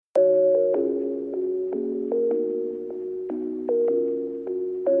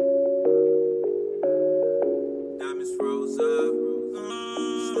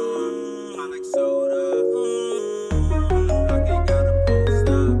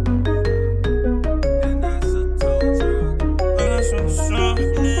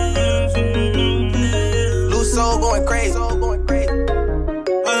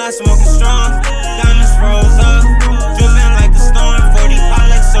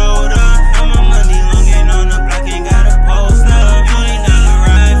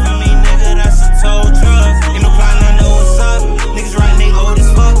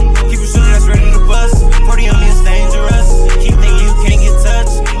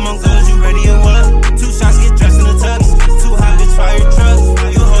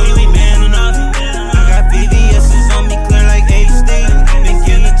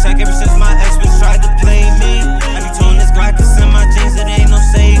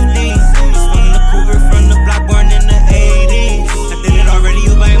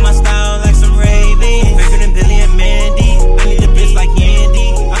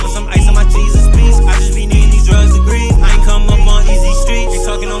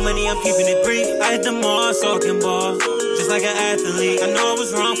keeping it brief. I hit the mall, soaking ball, just like an athlete. I know I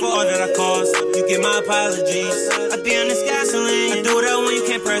was wrong for all that I caused. You get my apologies. I be on this gasoline. I do that when you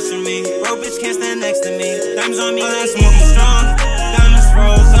can't pressure me. Bro, bitch can't stand next to me. Diamonds on me, like smoking strong.